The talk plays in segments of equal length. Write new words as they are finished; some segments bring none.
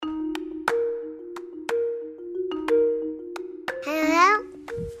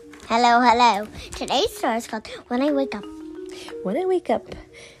Hello. Today's story is called When I Wake Up. When I Wake Up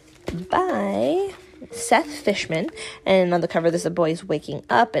by Seth Fishman. And on the cover, there's a boy who's waking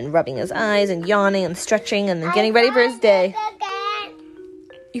up and rubbing his eyes and yawning and stretching and then getting ready for his day.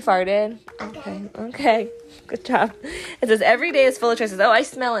 You farted? Okay. Good job. It says, every day is full of choices. Oh, I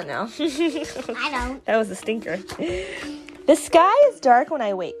smell it now. I don't. That was a stinker. The sky is dark when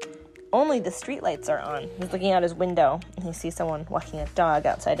I wake. Only the streetlights are on. He's looking out his window, and he sees someone walking a dog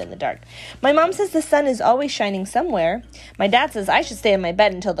outside in the dark. My mom says the sun is always shining somewhere. My dad says I should stay in my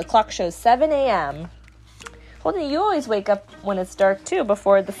bed until the clock shows 7 a.m. Holden, you always wake up when it's dark, too,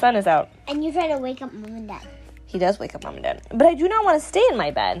 before the sun is out. And you try to wake up Mom and Dad. He does wake up Mom and Dad. But I do not want to stay in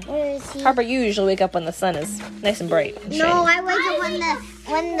my bed. Where is he? Harper, you usually wake up when the sun is nice and bright and shiny. No, I wake up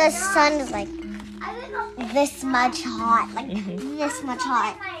when the sun is like this much hot. This much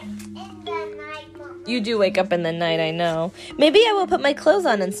hot. You do wake up in the night, I know. Maybe I will put my clothes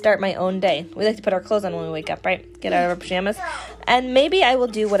on and start my own day. We like to put our clothes on when we wake up, right? Get out of our pajamas. And maybe I will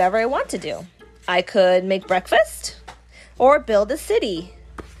do whatever I want to do. I could make breakfast, or build a city,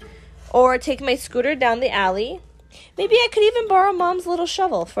 or take my scooter down the alley. Maybe I could even borrow Mom's little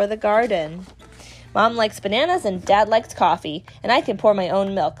shovel for the garden. Mom likes bananas and Dad likes coffee, and I can pour my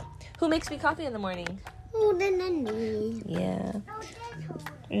own milk. Who makes me coffee in the morning? Holden and me. Yeah.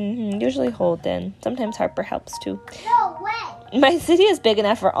 Usually Holden. Sometimes Harper helps too. No way. My city is big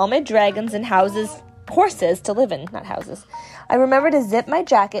enough for all my dragons and horses to live in, not houses. I remember to zip my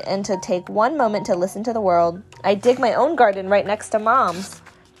jacket and to take one moment to listen to the world. I dig my own garden right next to Mom's.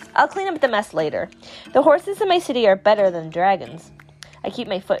 I'll clean up the mess later. The horses in my city are better than dragons. I keep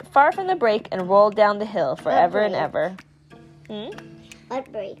my foot far from the brake and roll down the hill forever and ever.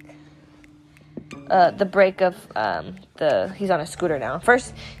 What brake? The brake of he's on a scooter now.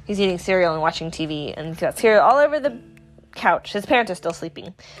 First, he's eating cereal and watching TV, and he's got cereal all over the couch. His parents are still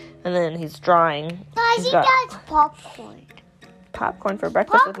sleeping. And then he's drawing. Guys, he does popcorn. Popcorn for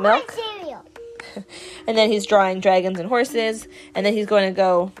breakfast with milk? Cereal. And then he's drawing dragons and horses, and then he's going to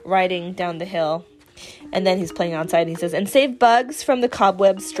go riding down the hill. And then he's playing outside, and he says, and save bugs from the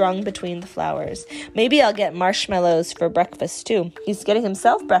cobwebs strung between the flowers. Maybe I'll get marshmallows for breakfast, too. He's getting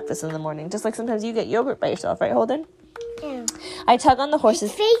himself breakfast in the morning, just like sometimes you get yogurt by yourself, right, Holden? Yeah. I tug on the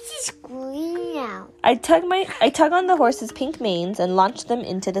horses. His face is green now. I tug on the horses' pink manes and launch them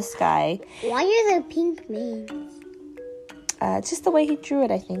into the sky. Why are there pink manes? Just the way he drew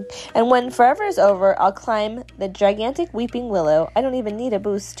it, I think. And when forever is over, I'll climb the gigantic weeping willow. I don't even need a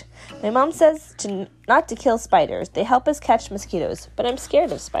boost. My mom says not to kill spiders. They help us catch mosquitoes, but I'm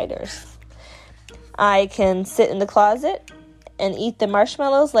scared of spiders. I can sit in the closet and eat the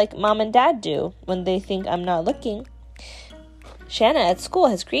marshmallows like Mom and Dad do when they think I'm not looking. Shanna at school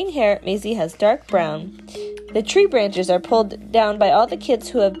has green hair. Maisie has dark brown. The tree branches are pulled down by all the kids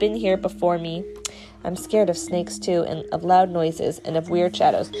who have been here before me. I'm scared of snakes, too, and of loud noises, and of weird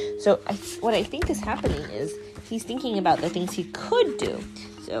shadows. So what I think is happening is he's thinking about the things he could do.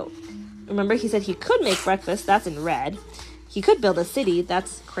 So remember, he said he could make breakfast. That's in red. He could build a city.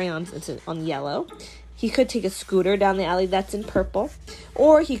 That's crayons. It's on yellow. He could take a scooter down the alley. That's in purple.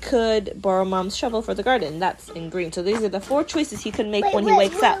 Or he could borrow Mom's shovel for the garden. That's in green. So these are the 4 choices he could make when he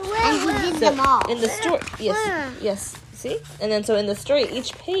wakes up. And he did them all. In the story, yes. See? And then so in the story,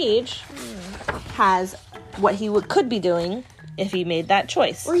 each page has what he could be doing if he made that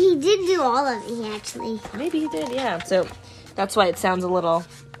choice. Well, he did do all of it, actually. Maybe he did, yeah. So that's why it sounds a little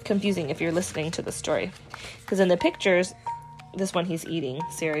confusing if you're listening to the story. Because in the pictures, this one he's eating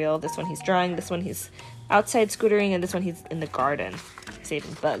cereal, this one he's drawing, this one he's outside scootering, and this one he's in the garden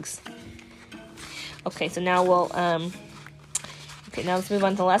saving bugs. Okay, so now now let's move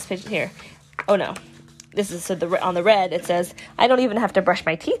on to the last page here. Oh no. This is on the red, it says, I don't even have to brush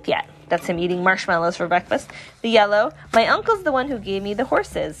my teeth yet. That's him eating marshmallows for breakfast. The yellow, my uncle's the one who gave me the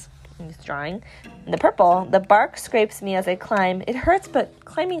horses. And he's drawing. And the purple, the bark scrapes me as I climb. It hurts, but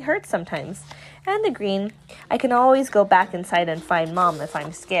climbing hurts sometimes. And the green, I can always go back inside and find Mom if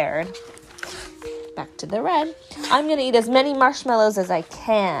I'm scared. Back to the red. I'm going to eat as many marshmallows as I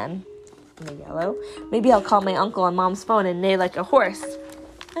can. And the yellow, maybe I'll call my uncle on Mom's phone and neigh like a horse.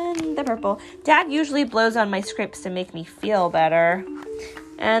 And the purple, Dad usually blows on my scrapes to make me feel better.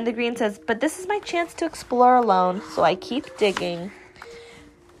 And the green says, but this is my chance to explore alone, so I keep digging.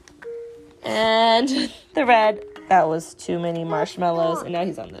 And the red, that was too many marshmallows, and now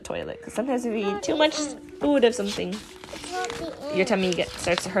he's on the toilet. Because sometimes if you eat too much food of something, your tummy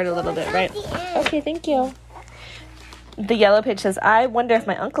starts to hurt a little bit, right? Okay, thank you. The yellow page says, I wonder if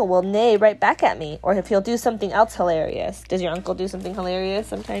my uncle will neigh right back at me, or if he'll do something else hilarious. Does your uncle do something hilarious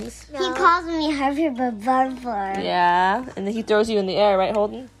sometimes? No. He calls me Harvey Bumper. Yeah, and then he throws you in the air, right,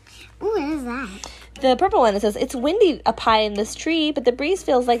 Holden? What is that? The purple one, it says, it's windy up high in this tree, but the breeze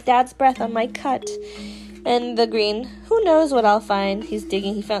feels like Dad's breath on my cut. And the green, who knows what I'll find? He's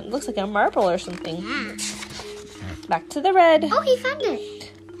digging. He found, looks like a marble or something. Yeah. Back to the red. Oh, he found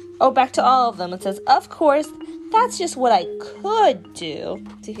it. Oh, back to all of them. It says, of course, that's just what I could do.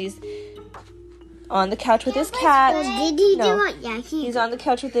 So he's on the couch with his cat. Did he No. do it? Yeah, He's on the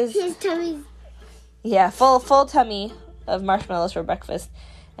couch with his tummy. yeah, full tummy of marshmallows for breakfast.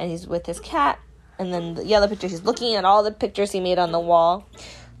 And he's with his cat. And then the yellow picture, he's looking at all the pictures he made on the wall.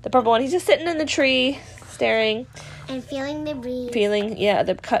 The purple one, he's just sitting in the tree, staring. And feeling the breeze. Feeling, yeah,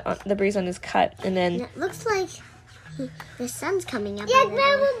 the breeze on his cut. And then, And it looks like the sun's coming up. Yeah,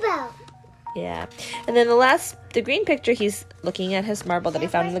 marble bell. yeah. And then the green picture, he's looking at his marble that he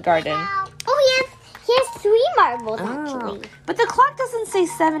found in the garden. Oh, he has 3 marbles, actually. But the clock doesn't say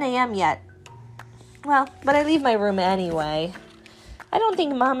 7 a.m. yet. Well, but I leave my room anyway. I don't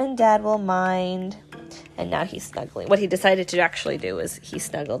think Mom and Dad will mind. And now he's snuggling. What he decided to actually do is he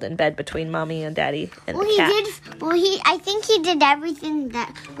snuggled in bed between Mommy and Daddy and the cat. I think he did everything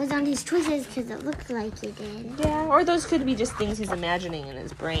that was on his choices because it looked like he did. Yeah, or those could be just things he's imagining in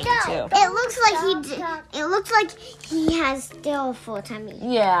his brain, too. It looks like he did. It looks like he has still a full tummy.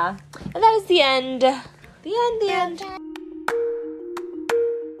 Yeah. And that is the end. The end.